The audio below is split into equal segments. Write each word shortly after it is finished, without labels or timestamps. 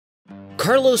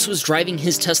Carlos was driving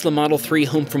his Tesla Model 3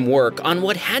 home from work on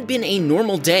what had been a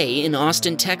normal day in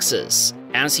Austin, Texas.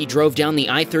 As he drove down the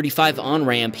I-35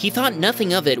 on-ramp, he thought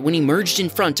nothing of it when he merged in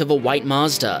front of a white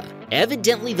Mazda.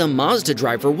 Evidently, the Mazda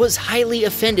driver was highly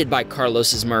offended by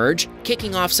Carlos's merge,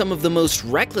 kicking off some of the most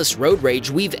reckless road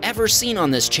rage we've ever seen on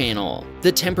this channel.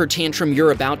 The temper tantrum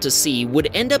you're about to see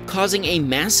would end up causing a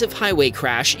massive highway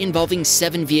crash involving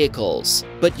 7 vehicles.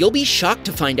 But you'll be shocked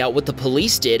to find out what the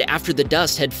police did after the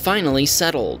dust had finally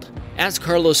settled. As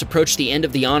Carlos approached the end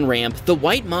of the on-ramp, the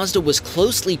white Mazda was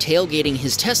closely tailgating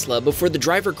his Tesla before the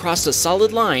driver crossed a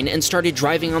solid line and started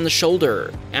driving on the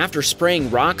shoulder. After spraying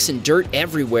rocks and dirt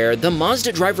everywhere, the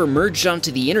Mazda driver merged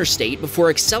onto the interstate before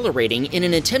accelerating in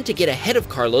an attempt to get ahead of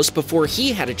Carlos before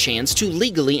he had a chance to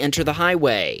legally enter the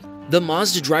highway. The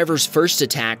Mazda driver's first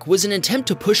attack was an attempt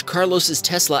to push Carlos's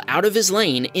Tesla out of his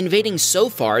lane, invading so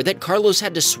far that Carlos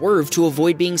had to swerve to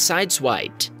avoid being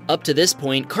sideswiped. Up to this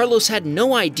point, Carlos had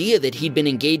no idea that he'd been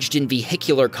engaged in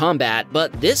vehicular combat,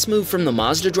 but this move from the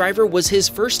Mazda driver was his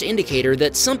first indicator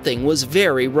that something was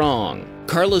very wrong.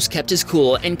 Carlos kept his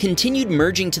cool and continued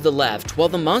merging to the left while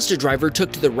the Mazda driver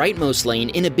took to the rightmost lane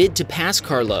in a bid to pass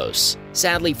Carlos.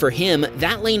 Sadly for him,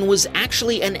 that lane was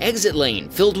actually an exit lane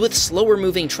filled with slower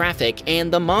moving traffic,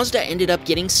 and the Mazda ended up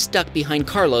getting stuck behind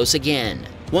Carlos again.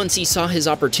 Once he saw his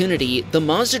opportunity, the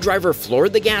Mazda driver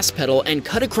floored the gas pedal and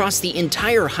cut across the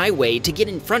entire highway to get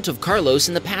in front of Carlos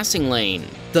in the passing lane.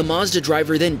 The Mazda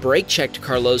driver then brake-checked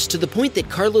Carlos to the point that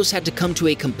Carlos had to come to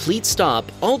a complete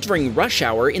stop, all during rush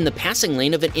hour in the passing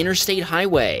lane of an interstate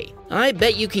highway. I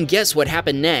bet you can guess what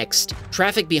happened next.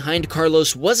 Traffic behind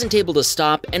Carlos wasn't able to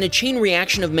stop, and a chain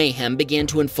reaction of mayhem began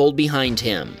to unfold behind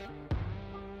him.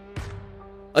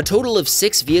 A total of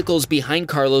 6 vehicles behind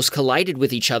Carlos collided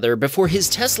with each other before his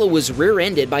Tesla was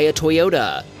rear-ended by a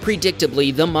Toyota.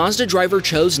 Predictably, the Mazda driver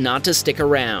chose not to stick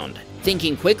around.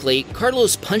 Thinking quickly,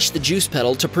 Carlos punched the juice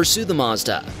pedal to pursue the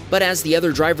Mazda. But as the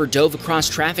other driver dove across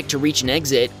traffic to reach an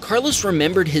exit, Carlos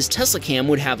remembered his Teslacam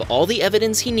would have all the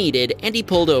evidence he needed, and he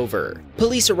pulled over.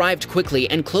 Police arrived quickly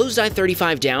and closed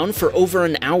I-35 down for over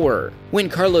an hour. When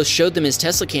Carlos showed them his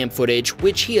Teslacam footage,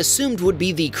 which he assumed would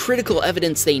be the critical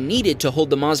evidence they needed to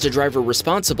hold the Mazda driver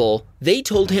responsible, they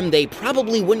told him they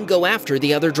probably wouldn't go after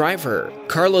the other driver.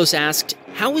 Carlos asked,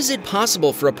 "How is it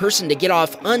possible for a person to get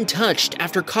off untouched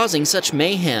after causing such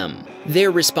mayhem?"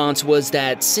 Their response was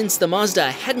that since the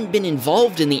Mazda hadn't been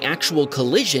involved in the actual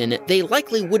collision, they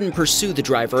likely wouldn't pursue the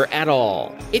driver at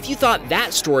all. If you thought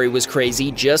that story was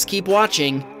crazy, just keep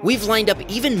watching. We've lined up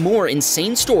even more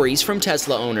insane stories from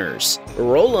Tesla owners.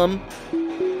 Roll 'em!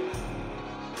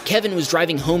 Kevin was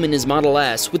driving home in his Model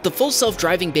S with the full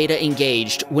self-driving beta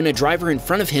engaged when a driver in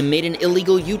front of him made an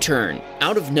illegal U-turn.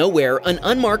 Out of nowhere, an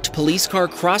unmarked police car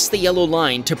crossed the yellow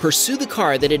line to pursue the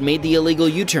car that had made the illegal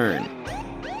U-turn.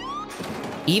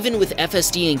 Even with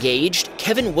FSD engaged,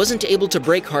 Kevin wasn't able to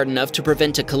brake hard enough to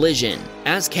prevent a collision.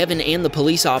 As Kevin and the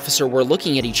police officer were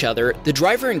looking at each other, the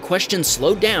driver in question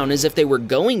slowed down as if they were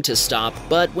going to stop,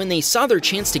 but when they saw their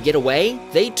chance to get away,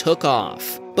 they took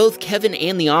off. Both Kevin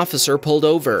and the officer pulled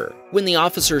over. When the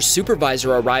officer's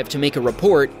supervisor arrived to make a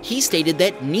report, he stated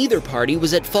that neither party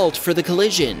was at fault for the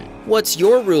collision. What's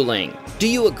your ruling? Do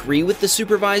you agree with the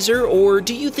supervisor, or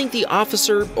do you think the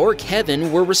officer or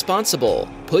Kevin were responsible?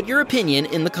 Put your opinion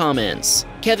in the comments.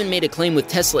 Kevin made a claim with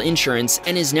Tesla Insurance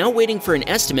and is now waiting for an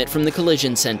estimate from the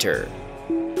collision center.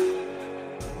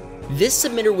 This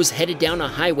submitter was headed down a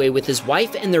highway with his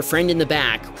wife and their friend in the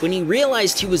back when he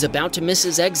realized he was about to miss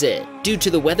his exit. Due to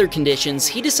the weather conditions,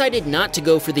 he decided not to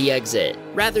go for the exit.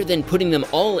 Rather than putting them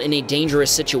all in a dangerous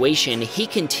situation, he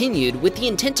continued with the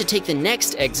intent to take the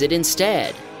next exit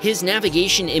instead. His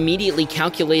navigation immediately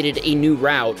calculated a new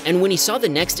route, and when he saw the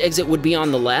next exit would be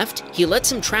on the left, he let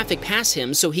some traffic pass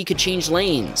him so he could change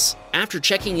lanes. After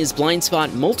checking his blind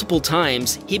spot multiple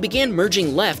times, he began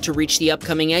merging left to reach the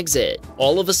upcoming exit.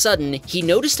 All of a sudden, he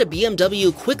noticed a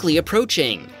BMW quickly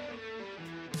approaching.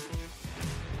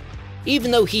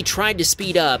 Even though he tried to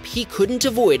speed up, he couldn't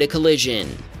avoid a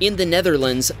collision. In the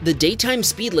Netherlands, the daytime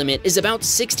speed limit is about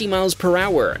 60 miles per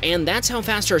hour, and that's how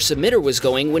fast our submitter was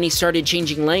going when he started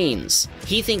changing lanes.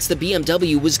 He thinks the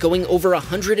BMW was going over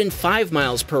 105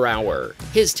 miles per hour.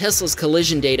 His Tesla's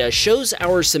collision data shows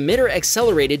our submitter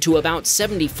accelerated to about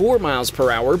 74 miles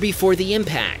per hour before the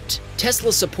impact.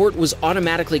 Tesla support was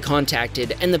automatically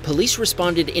contacted, and the police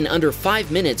responded in under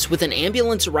 5 minutes with an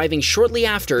ambulance arriving shortly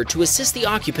after to assist the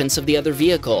occupants of the other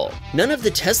vehicle. None of the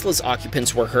Tesla's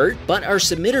occupants were hurt, but our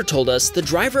submitter submitter told us the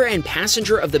driver and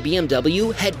passenger of the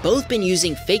BMW had both been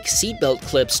using fake seatbelt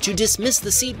clips to dismiss the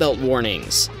seatbelt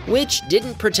warnings, which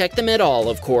didn't protect them at all,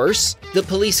 of course. The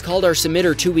police called our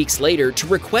submitter 2 weeks later to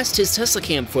request his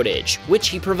Teslacam footage, which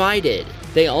he provided.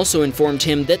 They also informed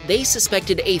him that they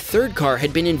suspected a third car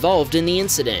had been involved in the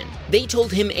incident. They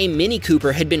told him a Mini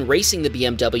Cooper had been racing the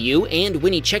BMW, and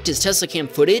when he checked his Teslacam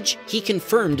footage, he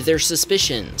confirmed their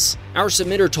suspicions. Our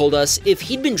submitter told us if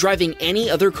he'd been driving any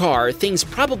other car, things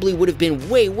probably would have been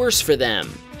way worse for them.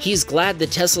 He's glad the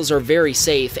Teslas are very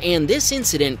safe, and this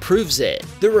incident proves it.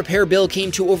 The repair bill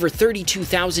came to over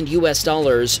 $32,000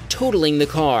 US, totaling the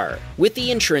car. With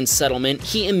the insurance settlement,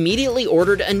 he immediately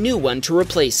ordered a new one to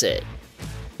replace it.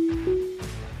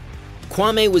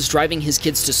 Kwame was driving his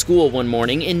kids to school one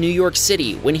morning in New York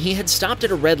City when he had stopped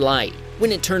at a red light.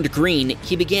 When it turned green,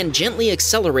 he began gently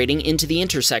accelerating into the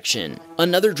intersection.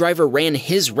 Another driver ran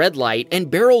his red light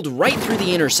and barreled right through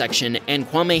the intersection, and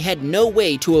Kwame had no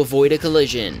way to avoid a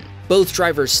collision. Both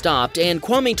drivers stopped, and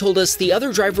Kwame told us the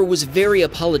other driver was very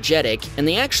apologetic, and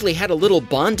they actually had a little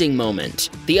bonding moment.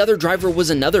 The other driver was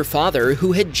another father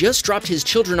who had just dropped his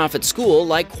children off at school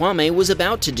like Kwame was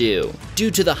about to do.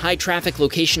 Due to the high traffic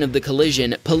location of the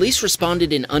collision, police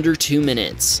responded in under 2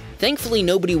 minutes. Thankfully,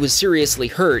 nobody was seriously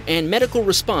hurt, and medical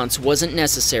response wasn't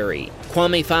necessary.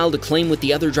 Kwame filed a claim with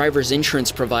the other driver's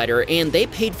insurance provider, and they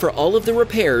paid for all of the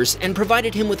repairs and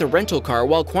provided him with a rental car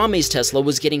while Kwame's Tesla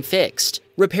was getting fixed.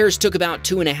 Repairs took about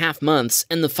 2.5 months,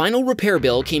 and the final repair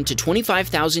bill came to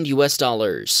 $25,000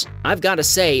 US. I've gotta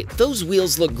say, those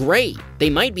wheels look great. They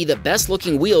might be the best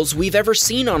looking wheels we've ever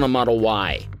seen on a Model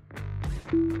Y.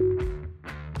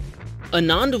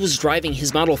 Anand was driving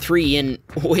his Model 3 and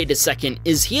wait a second,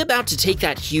 is he about to take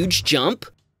that huge jump?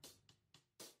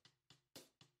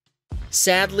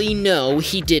 Sadly, no,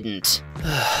 he didn't.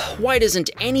 Why doesn't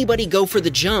anybody go for the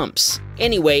jumps?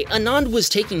 Anyway, Anand was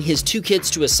taking his 2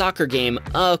 kids to a soccer game.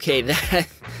 Okay,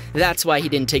 that's why he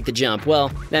didn't take the jump. Well,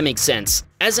 that makes sense.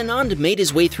 As Anand made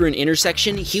his way through an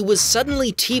intersection, he was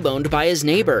suddenly T-boned by his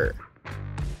neighbor.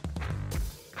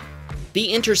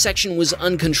 The intersection was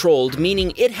uncontrolled,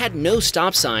 meaning it had no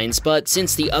stop signs, but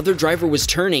since the other driver was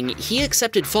turning, he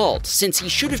accepted fault since he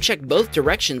should have checked both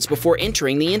directions before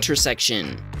entering the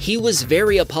intersection. He was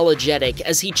very apologetic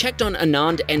as he checked on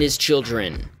Anand and his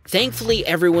children. Thankfully,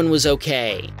 everyone was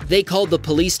okay. They called the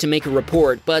police to make a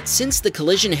report, but since the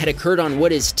collision had occurred on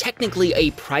what is technically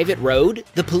a private road,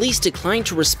 the police declined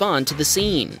to respond to the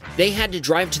scene. They had to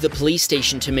drive to the police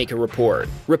station to make a report.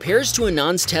 Repairs to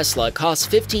Anand's Tesla cost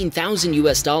 $15,000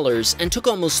 US and took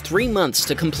almost 3 months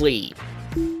to complete.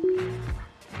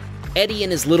 Eddie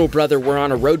and his little brother were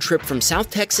on a road trip from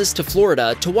South Texas to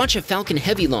Florida to watch a Falcon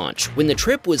Heavy launch when the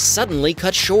trip was suddenly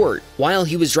cut short. While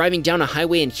he was driving down a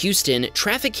highway in Houston,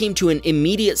 traffic came to an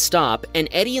immediate stop, and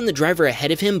Eddie and the driver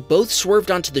ahead of him both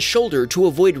swerved onto the shoulder to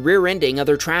avoid rear-ending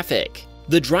other traffic.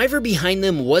 The driver behind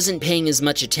them wasn't paying as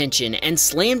much attention and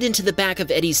slammed into the back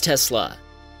of Eddie's Tesla.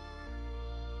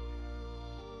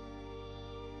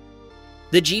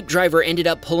 The Jeep driver ended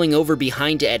up pulling over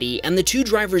behind Eddie, and the 2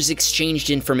 drivers exchanged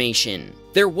information.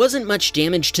 There wasn't much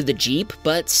damage to the Jeep,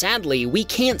 but sadly, we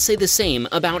can't say the same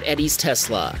about Eddie's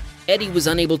Tesla. Eddie was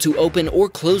unable to open or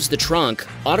close the trunk,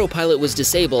 autopilot was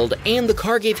disabled, and the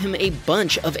car gave him a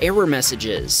bunch of error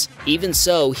messages. Even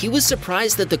so, he was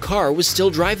surprised that the car was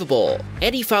still drivable.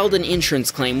 Eddie filed an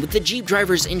insurance claim with the Jeep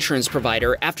driver's insurance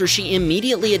provider after she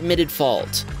immediately admitted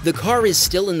fault. The car is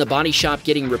still in the body shop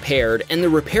getting repaired, and the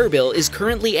repair bill is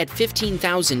currently at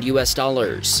 $15,000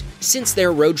 US. Since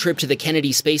their road trip to the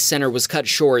Kennedy Space Center was cut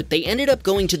short, they ended up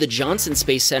going to the Johnson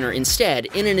Space Center instead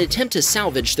in an attempt to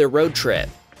salvage their road trip.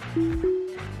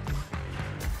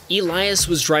 Elias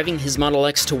was driving his Model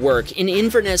X to work in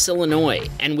Inverness, Illinois,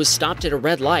 and was stopped at a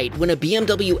red light when a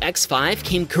BMW X5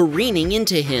 came careening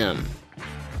into him.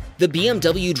 The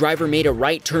BMW driver made a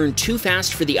right turn too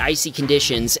fast for the icy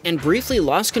conditions and briefly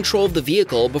lost control of the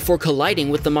vehicle before colliding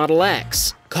with the Model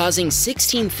X, causing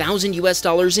 $16,000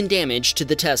 US in damage to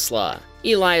the Tesla.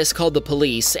 Elias called the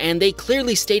police, and they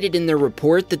clearly stated in their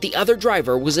report that the other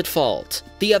driver was at fault.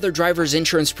 The other driver's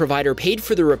insurance provider paid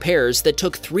for the repairs that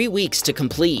took 3 weeks to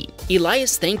complete.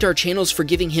 Elias thanked our channels for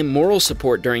giving him moral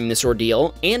support during this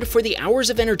ordeal, and for the hours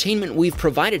of entertainment we've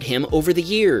provided him over the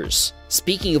years.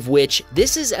 Speaking of which,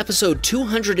 this is episode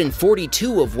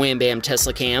 242 of Wham Baam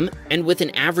Teslacam, and with an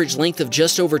average length of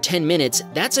just over 10 minutes,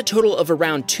 that's a total of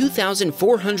around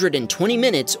 2,420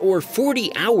 minutes or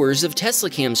 40 hours of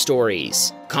Teslacam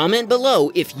stories. Comment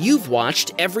below if you've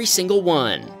watched every single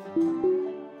one.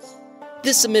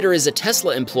 This submitter is a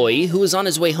Tesla employee who was on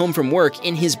his way home from work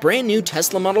in his brand new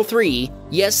Tesla Model 3,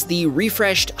 yes, the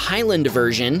refreshed Highland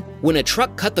version, when a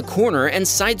truck cut the corner and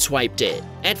sideswiped it.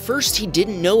 At first, he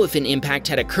didn't know if an impact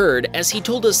had occurred, as he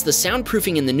told us the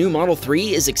soundproofing in the new Model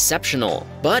 3 is exceptional.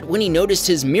 But when he noticed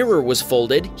his mirror was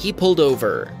folded, he pulled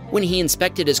over. When he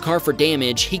inspected his car for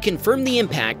damage, he confirmed the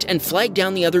impact and flagged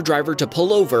down the other driver to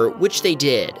pull over, which they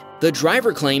did. The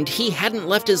driver claimed he hadn't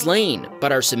left his lane,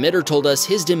 but our submitter told us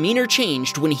his demeanor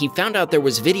changed when he found out there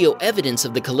was video evidence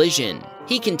of the collision.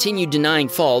 He continued denying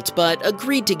fault, but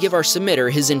agreed to give our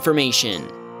submitter his information.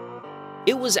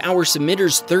 It was our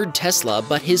submitter's third Tesla,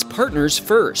 but his partner's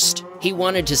first. He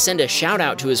wanted to send a shout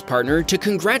out to his partner to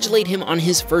congratulate him on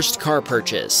his first car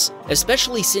purchase,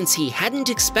 especially since he hadn't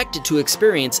expected to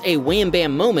experience a wham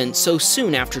bam moment so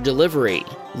soon after delivery.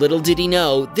 Little did he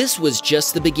know, this was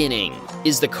just the beginning.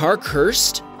 Is the car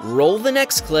cursed? Roll the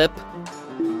next clip.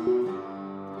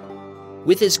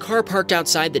 With his car parked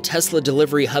outside the Tesla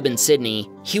delivery hub in Sydney,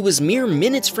 he was mere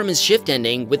minutes from his shift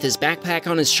ending with his backpack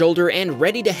on his shoulder and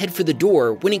ready to head for the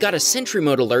door when he got a Sentry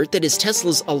mode alert that his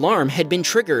Tesla's alarm had been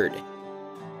triggered.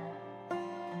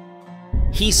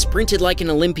 He sprinted like an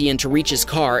Olympian to reach his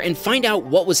car and find out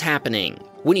what was happening.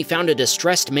 When he found a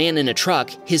distressed man in a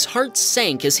truck, his heart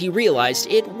sank as he realized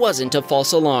it wasn't a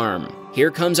false alarm.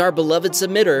 Here comes our beloved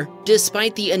submitter.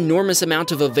 Despite the enormous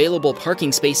amount of available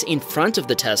parking space in front of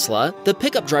the Tesla, the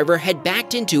pickup driver had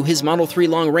backed into his Model 3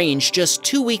 long range just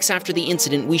 2 weeks after the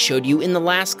incident we showed you in the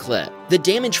last clip. The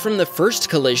damage from the first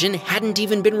collision hadn't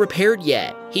even been repaired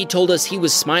yet. He told us he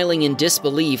was smiling in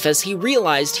disbelief as he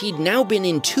realized he'd now been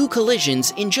in 2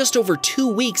 collisions in just over 2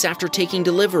 weeks after taking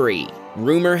delivery.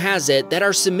 Rumor has it that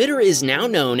our submitter is now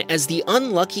known as the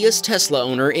unluckiest Tesla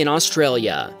owner in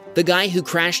Australia. The guy who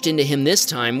crashed into him this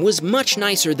time was much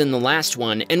nicer than the last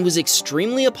one and was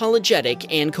extremely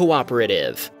apologetic and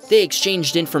cooperative. They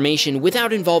exchanged information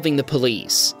without involving the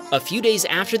police. A few days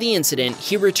after the incident,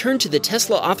 he returned to the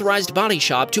Tesla authorized body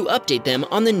shop to update them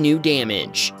on the new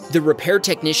damage. The repair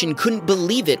technician couldn't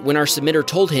believe it when our submitter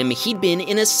told him he'd been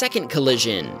in a second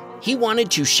collision. He wanted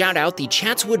to shout out the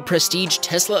Chatswood Prestige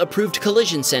Tesla-approved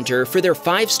collision center for their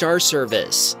 5-star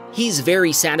service. He's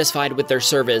very satisfied with their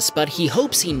service, but he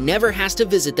hopes he never has to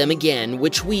visit them again,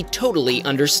 which we totally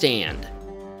understand.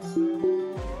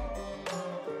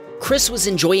 Chris was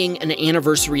enjoying an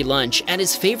anniversary lunch at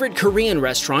his favorite Korean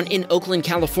restaurant in Oakland,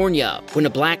 California, when a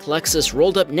black Lexus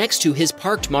rolled up next to his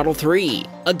parked Model 3.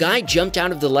 A guy jumped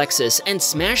out of the Lexus and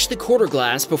smashed the quarter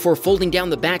glass before folding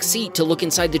down the back seat to look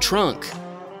inside the trunk.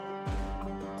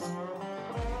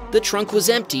 The trunk was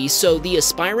empty, so the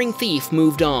aspiring thief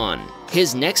moved on.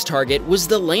 His next target was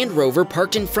the Land Rover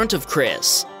parked in front of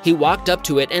Chris. He walked up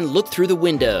to it and looked through the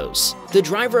windows. The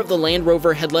driver of the Land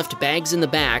Rover had left bags in the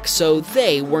back, so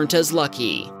they weren't as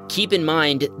lucky. Keep in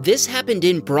mind, this happened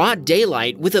in broad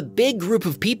daylight with a big group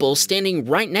of people standing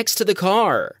right next to the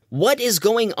car. What is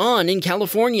going on in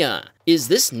California? Is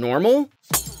this normal?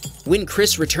 When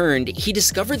Chris returned, he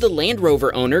discovered the Land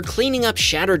Rover owner cleaning up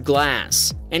shattered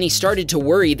glass, and he started to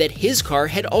worry that his car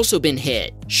had also been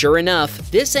hit. Sure enough,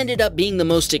 this ended up being the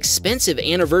most expensive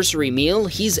anniversary meal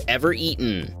he's ever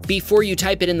eaten. Before you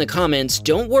type it in the comments,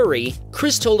 don't worry,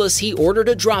 Chris told us he ordered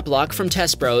a drop lock from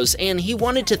Test Bros and he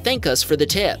wanted to thank us for the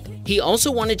tip. He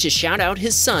also wanted to shout out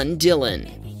his son,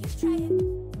 Dylan.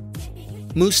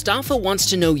 Mustafa wants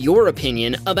to know your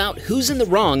opinion about who's in the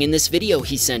wrong in this video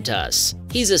he sent us.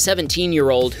 He's a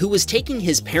 17-year-old who was taking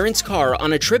his parents' car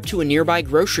on a trip to a nearby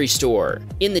grocery store.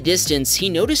 In the distance, he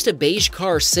noticed a beige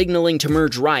car signaling to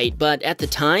merge right, but at the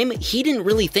time, he didn't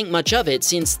really think much of it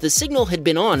since the signal had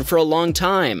been on for a long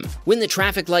time. When the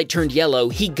traffic light turned yellow,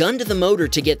 he gunned the motor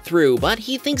to get through, but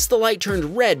he thinks the light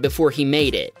turned red before he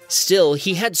made it. Still,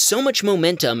 he had so much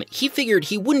momentum, he figured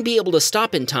he wouldn't be able to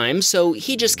stop in time, so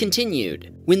he just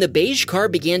continued. When the beige car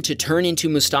began to turn into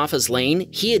Mustafa's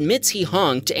lane, he admits he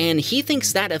honked and he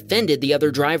thinks that offended the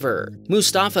other driver.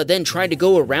 Mustafa then tried to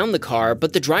go around the car,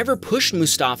 but the driver pushed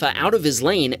Mustafa out of his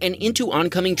lane and into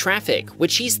oncoming traffic,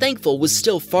 which he's thankful was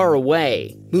still far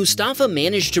away. Mustafa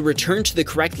managed to return to the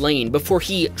correct lane before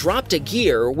he dropped a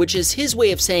gear, which is his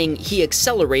way of saying he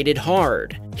accelerated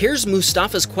hard. Here's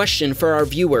Mustafa's question for our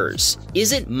viewers.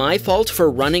 Is it my fault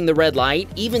for running the red light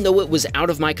even though it was out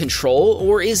of my control,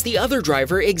 or is the other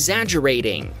driver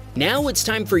exaggerating? Now it's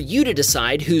time for you to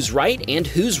decide who's right and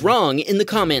who's wrong in the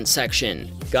comments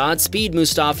section. Godspeed,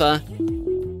 Mustafa.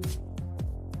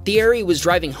 Thierry was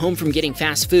driving home from getting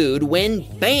fast food when,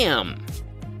 bam!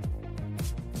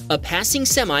 A passing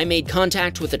semi made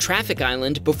contact with a traffic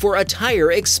island before a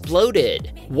tire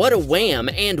exploded. What a wham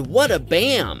and what a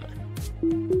bam!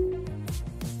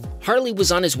 Harley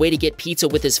was on his way to get pizza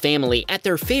with his family at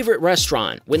their favorite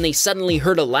restaurant when they suddenly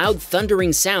heard a loud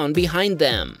thundering sound behind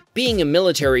them. Being a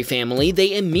military family,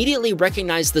 they immediately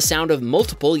recognized the sound of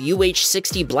multiple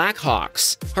UH-60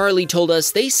 Blackhawks. Harley told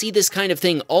us they see this kind of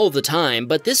thing all the time,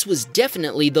 but this was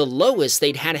definitely the lowest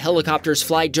they'd had helicopters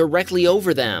fly directly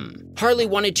over them. Harley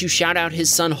wanted to shout out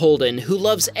his son Holden, who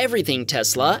loves everything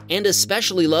Tesla and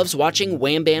especially loves watching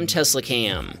Wham Baam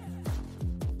Teslacam.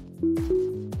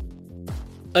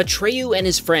 Atreyu and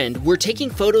his friend were taking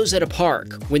photos at a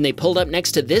park when they pulled up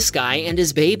next to this guy and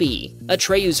his baby.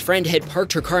 Atreyu's friend had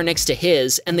parked her car next to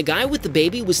his, and the guy with the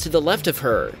baby was to the left of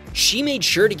her. She made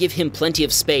sure to give him plenty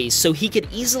of space so he could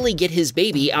easily get his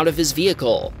baby out of his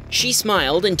vehicle. She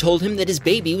smiled and told him that his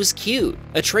baby was cute.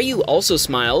 Atreyu also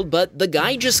smiled, but the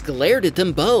guy just glared at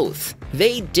them both.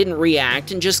 They didn't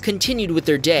react and just continued with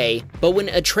their day, but when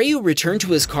Atreyu returned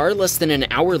to his car less than an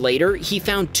hour later, he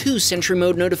found 2 Sentry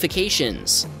mode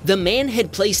notifications. The man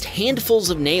had placed handfuls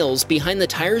of nails behind the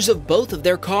tires of both of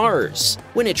their cars.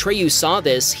 When Atreyu saw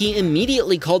this, he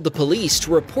immediately called the police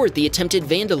to report the attempted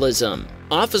vandalism.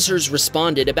 Officers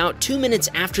responded about 2 minutes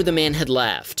after the man had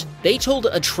left. They told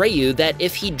Atreyu that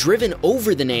if he'd driven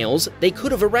over the nails, they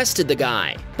could have arrested the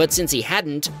guy. But since he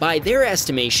hadn't, by their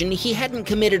estimation, he hadn't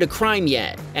committed a crime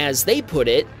yet. As they put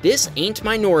it, this ain't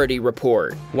Minority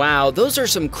Report. Wow, those are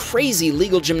some crazy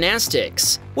legal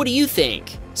gymnastics. What do you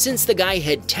think? Since the guy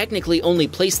had technically only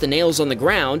placed the nails on the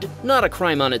ground, not a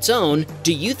crime on its own,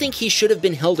 do you think he should have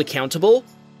been held accountable?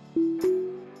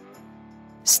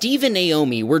 Steve and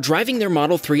Naomi were driving their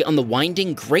Model 3 on the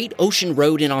winding Great Ocean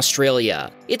Road in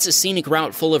Australia. It's a scenic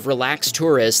route full of relaxed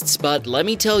tourists, but let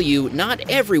me tell you, not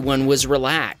everyone was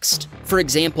relaxed. For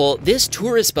example, this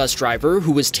tourist bus driver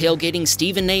who was tailgating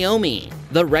Steve and Naomi.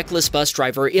 The reckless bus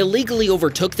driver illegally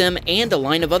overtook them and a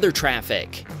line of other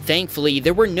traffic. Thankfully,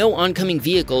 there were no oncoming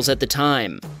vehicles at the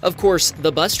time. Of course,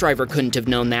 the bus driver couldn't have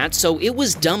known that, so it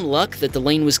was dumb luck that the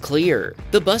lane was clear.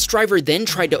 The bus driver then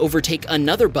tried to overtake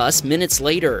another bus minutes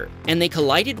later, and they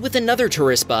collided with another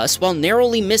tourist bus while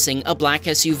narrowly missing a black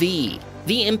SUV.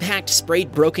 The impact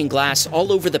sprayed broken glass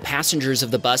all over the passengers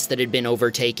of the bus that had been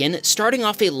overtaken, starting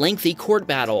off a lengthy court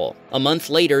battle. A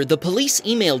month later, the police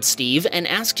emailed Steve and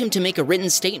asked him to make a written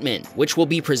statement, which will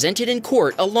be presented in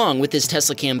court along with his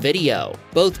Teslacam video.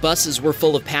 Both buses were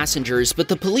full of passengers, but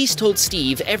the police told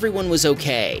Steve everyone was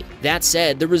okay. That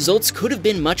said, the results could have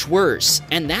been much worse,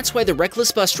 and that's why the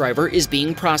reckless bus driver is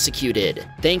being prosecuted.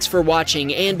 Thanks for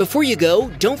watching, and before you go,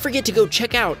 don't forget to go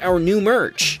check out our new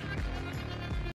merch.